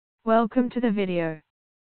Welcome to the video.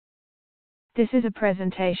 This is a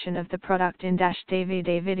presentation of the product in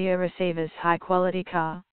 -DVD video receivers high quality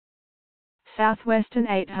car. Southwestern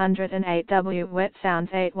 808W Wet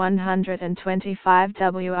Sounds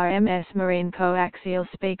 8125W RMS marine coaxial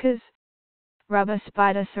speakers. Rubber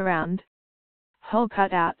spider surround. Hole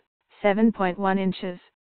cutout, 7.1 inches.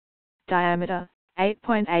 Diameter,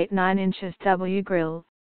 8.89 inches. W grill.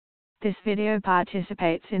 This video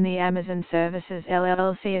participates in the Amazon Services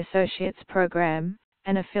LLC Associates Program,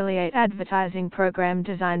 an affiliate advertising program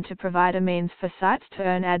designed to provide a means for sites to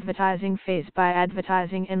earn advertising fees by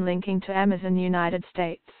advertising and linking to Amazon United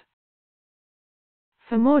States.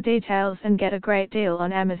 For more details and get a great deal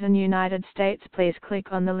on Amazon United States, please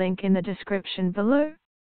click on the link in the description below.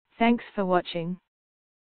 Thanks for watching.